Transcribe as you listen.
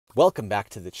Welcome back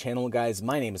to the channel, guys.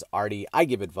 My name is Artie. I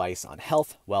give advice on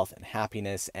health, wealth, and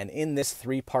happiness. And in this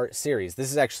three-part series, this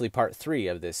is actually part 3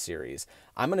 of this series,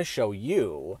 I'm going to show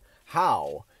you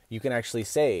how you can actually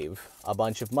save a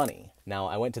bunch of money. Now,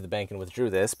 I went to the bank and withdrew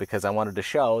this because I wanted to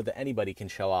show that anybody can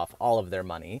show off all of their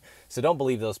money. So don't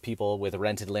believe those people with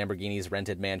rented Lamborghinis,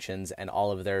 rented mansions, and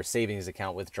all of their savings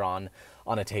account withdrawn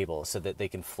on a table so that they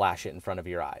can flash it in front of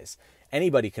your eyes.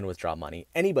 Anybody can withdraw money.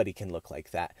 Anybody can look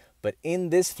like that. But in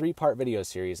this 3-part video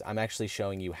series, I'm actually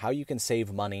showing you how you can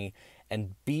save money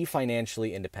and be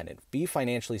financially independent, be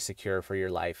financially secure for your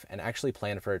life, and actually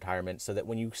plan for retirement so that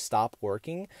when you stop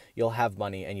working, you'll have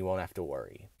money and you won't have to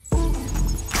worry.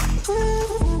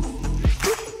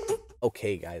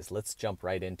 Okay, guys, let's jump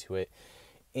right into it.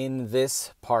 In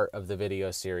this part of the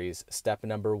video series, step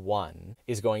number 1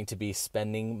 is going to be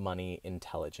spending money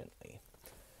intelligently.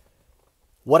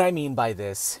 What I mean by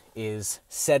this is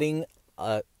setting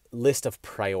a list of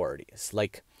priorities.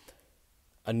 Like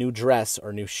a new dress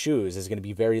or new shoes is going to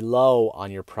be very low on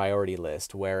your priority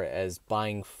list, whereas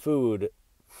buying food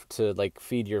to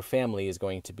feed your family is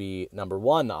going to be number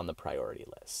 1 on the priority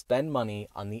list. Spend money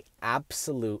on the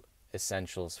absolute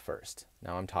essentials first.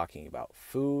 Now I'm talking about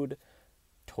food,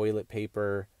 toilet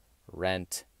paper,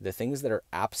 rent, the things that are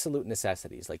absolute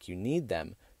necessities, like you need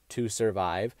them to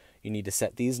survive. You need to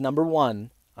set these number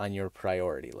 1 on your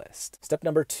priority list. Step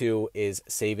number 2 is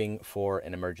saving for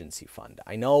an emergency fund.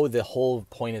 I know the whole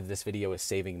point of this video is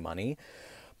saving money,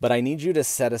 but I need you to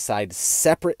set aside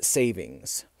separate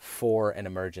savings for an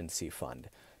emergency fund.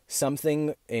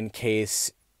 Something in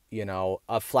case,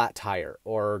 a flat tire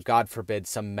or God forbid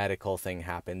some medical thing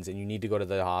happens and you need to go to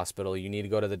the hospital, you need to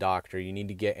go to the doctor, you need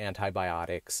to get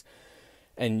antibiotics,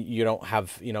 and you don't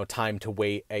have, time to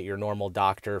wait at your normal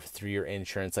doctor through your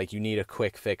insurance. Like you need a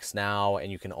quick fix now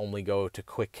and you can only go to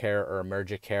quick care or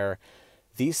Emergicare.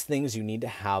 These things you need to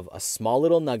have a small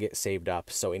little nugget saved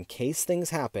up. So in case things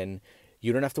happen,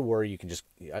 you don't have to worry. You can just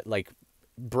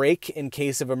break in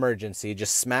case of emergency,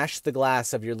 just smash the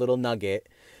glass of your little nugget,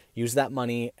 use that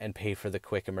money and pay for the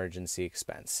quick emergency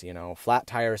expense. Flat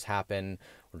tires happen.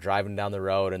 We're driving down the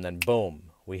road and then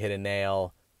boom, we hit a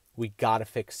nail. We got to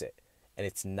fix it. And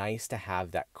it's nice to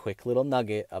have that quick little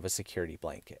nugget of a security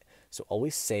blanket. So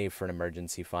always save for an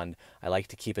emergency fund. I like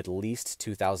to keep at least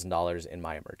 $2,000 in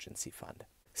my emergency fund.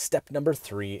 Step number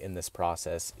 3 in this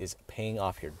process is paying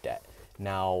off your debt.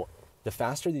 Now, the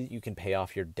faster that you can pay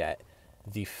off your debt,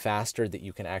 the faster that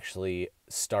you can actually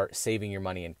start saving your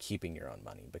money and keeping your own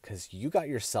money, because you got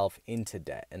yourself into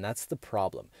debt. And that's the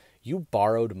problem. You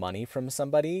borrowed money from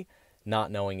somebody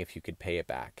not knowing if you could pay it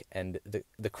back. And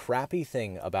the crappy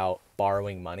thing about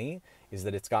borrowing money is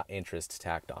that it's got interest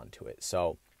tacked onto it.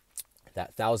 So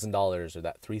that $1,000 or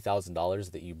that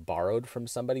 $3,000 that you borrowed from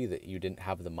somebody that you didn't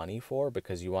have the money for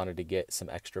because you wanted to get some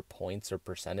extra points or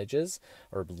percentages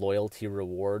or loyalty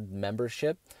reward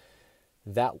membership,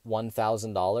 that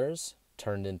 $1,000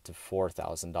 turned into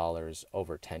 $4,000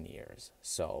 over 10 years.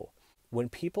 So when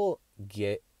people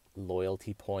get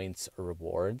loyalty points or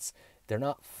rewards, they're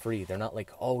not free. They're not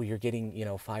like, oh, you're getting,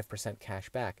 5% cash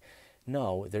back.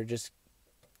 No, they're just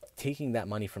taking that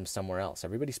money from somewhere else.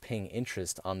 Everybody's paying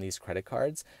interest on these credit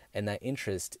cards, and that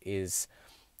interest is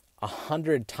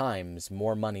 100 times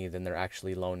more money than they're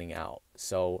actually loaning out.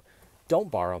 So don't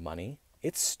borrow money.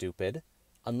 It's stupid.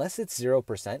 Unless it's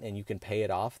 0% and you can pay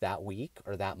it off that week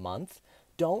or that month,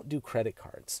 don't do credit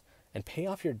cards and pay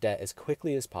off your debt as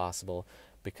quickly as possible,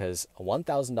 because a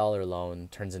 $1,000 loan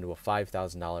turns into a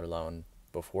 $5,000 loan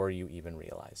before you even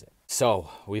realize it. So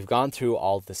we've gone through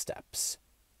all the steps.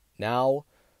 Now,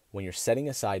 when you're setting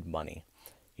aside money,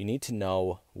 you need to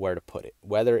know where to put it,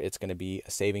 whether it's going to be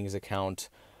a savings account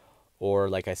or,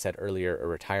 like I said earlier, a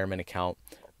retirement account.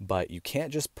 But you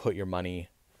can't just put your money,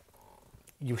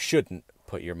 you shouldn't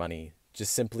put your money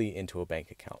just simply into a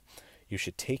bank account. You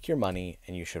should take your money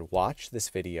and you should watch this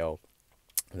video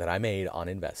that I made on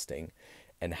investing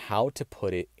and how to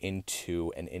put it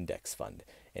into an index fund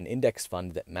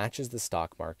that matches the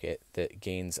stock market, that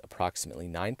gains approximately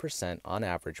 9% on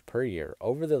average per year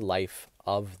over the life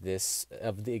of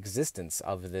the existence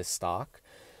of this stock,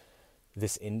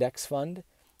 this index fund.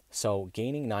 So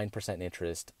gaining 9%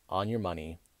 interest on your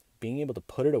money, being able to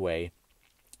put it away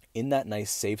in that nice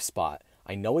safe spot.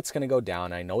 I know it's going to go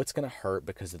down. I know it's going to hurt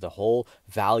because of the whole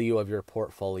value of your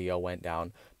portfolio went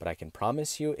down, but I can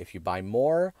promise you, if you buy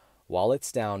more while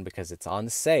it's down because it's on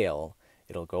sale,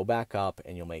 it'll go back up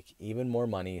and you'll make even more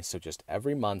money. So just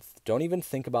every month, don't even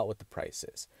think about what the price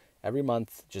is. Every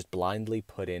month, just blindly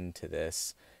put into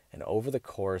this And over the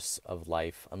course of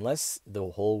life, unless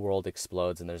the whole world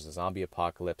explodes and there's a zombie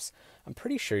apocalypse, I'm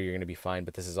pretty sure you're going to be fine.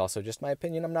 But this is also just my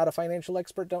opinion. I'm not a financial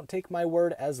expert. Don't take my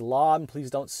word as law, and please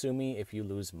don't sue me if you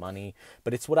lose money.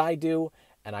 But it's what I do,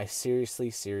 and I seriously,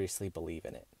 seriously believe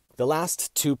in it. The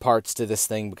last two parts to this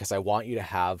thing, because I want you to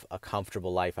have a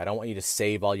comfortable life. I don't want you to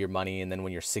save all your money and then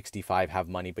when you're 65 have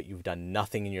money, but you've done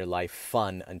nothing in your life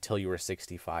fun until you were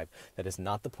 65. That is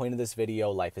not the point of this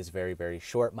video. Life is very, very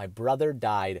short. My brother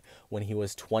died when he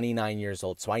was 29 years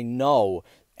old. So I know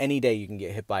any day you can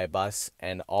get hit by a bus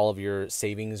and all of your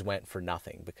savings went for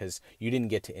nothing because you didn't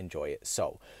get to enjoy it.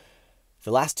 So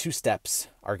the last two steps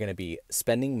are going to be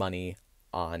spending money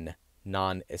on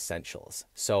non-essentials.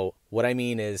 So what I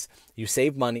mean is you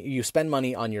save money, you spend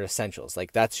money on your essentials,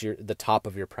 like that's the top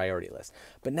of your priority list.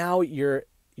 But now you're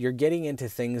getting into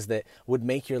things that would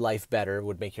make your life better,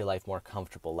 would make your life more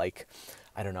comfortable, like,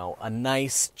 I don't know, a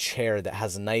nice chair that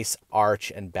has a nice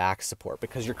arch and back support,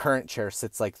 because your current chair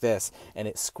sits like this and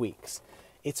it squeaks.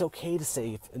 It's okay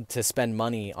to spend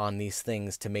money on these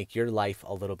things to make your life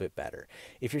a little bit better.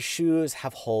 If your shoes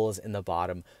have holes in the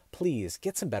bottom, please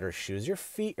get some better shoes. Your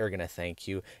feet are going to thank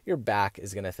you. Your back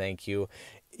is going to thank you.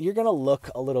 You're going to look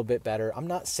a little bit better. I'm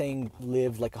not saying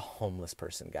live like a homeless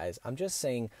person, guys. I'm just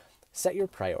saying set your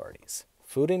priorities.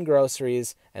 Food and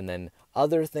groceries, and then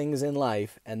other things in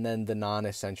life, and then the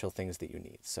non-essential things that you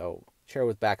need. So chair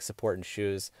with back support and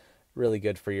shoes, really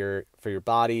good for your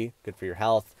body, good for your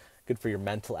health, good for your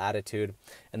mental attitude.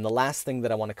 And the last thing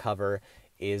that I want to cover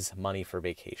is money for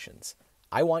vacations.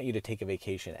 I want you to take a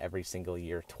vacation every single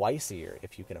year, twice a year,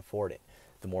 if you can afford it.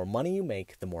 The more money you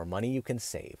make, the more money you can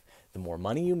save. The more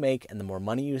money you make and the more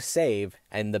money you save,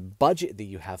 and the budget that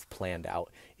you have planned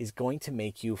out is going to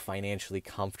make you financially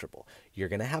comfortable. You're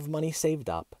going to have money saved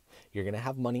up. You're going to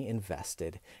have money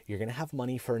invested. You're going to have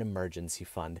money for an emergency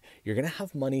fund. You're going to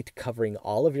have money covering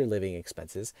all of your living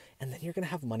expenses. And then you're going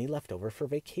to have money left over for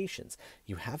vacations.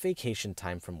 You have vacation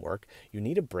time from work. You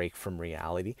need a break from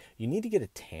reality. You need to get a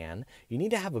tan. You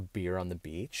need to have a beer on the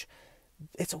beach.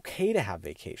 It's okay to have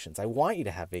vacations. I want you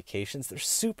to have vacations. They're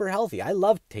super healthy. I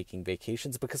love taking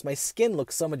vacations because my skin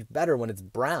looks so much better when it's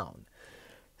brown.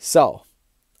 So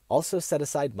also set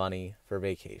aside money for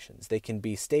vacations. They can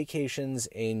be staycations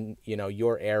in,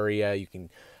 your area. You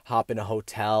can hop in a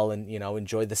hotel and,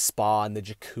 enjoy the spa and the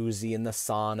jacuzzi and the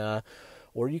sauna.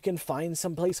 Or you can find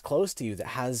someplace close to you that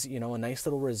has, a nice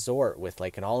little resort with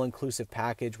like an all-inclusive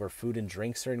package where food and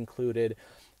drinks are included.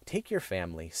 Take your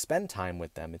family, spend time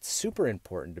with them. It's super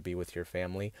important to be with your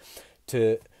family,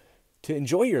 to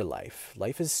enjoy your life.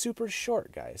 Life is super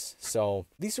short, guys. So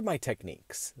these are my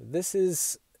techniques. This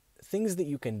is things that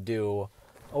you can do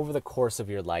over the course of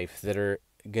your life that are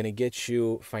going to get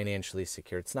you financially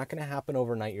secure. It's not going to happen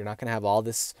overnight. You're not going to have all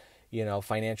this,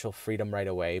 financial freedom right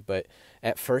away. But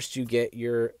at first you get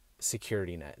your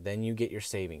security net, then you get your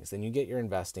savings, then you get your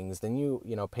investings, then you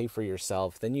pay for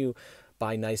yourself, then you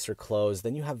buy nicer clothes,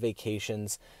 then you have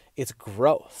vacations. It's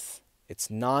growth. It's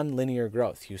non-linear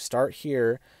growth. You start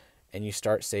here and you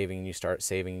start saving and you start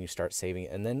saving and you start saving.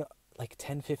 And then like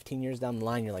 10, 15 years down the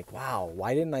line, you're like, wow,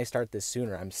 why didn't I start this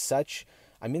sooner?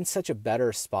 I'm in such a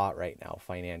better spot right now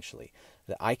financially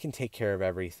that I can take care of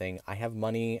everything. I have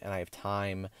money and I have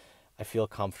time. I feel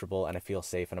comfortable and I feel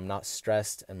safe and I'm not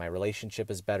stressed, and my relationship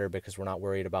is better because we're not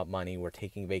worried about money. We're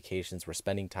taking vacations. We're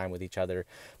spending time with each other.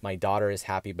 My daughter is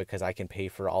happy because I can pay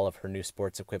for all of her new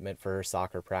sports equipment for her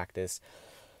soccer practice.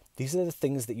 These are the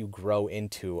things that you grow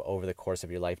into over the course of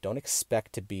your life. Don't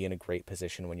expect to be in a great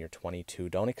position when you're 22.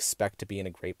 Don't expect to be in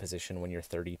a great position when you're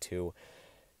 32.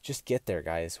 Just get there,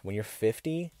 guys. When you're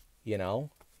 50,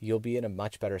 you'll be in a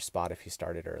much better spot if you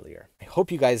started earlier. I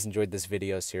hope you guys enjoyed this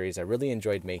video series. I really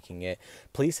enjoyed making it.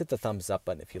 Please hit the thumbs up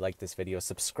button if you like this video.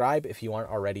 Subscribe if you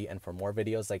aren't already, and for more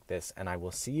videos like this. And I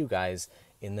will see you guys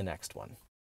in the next one.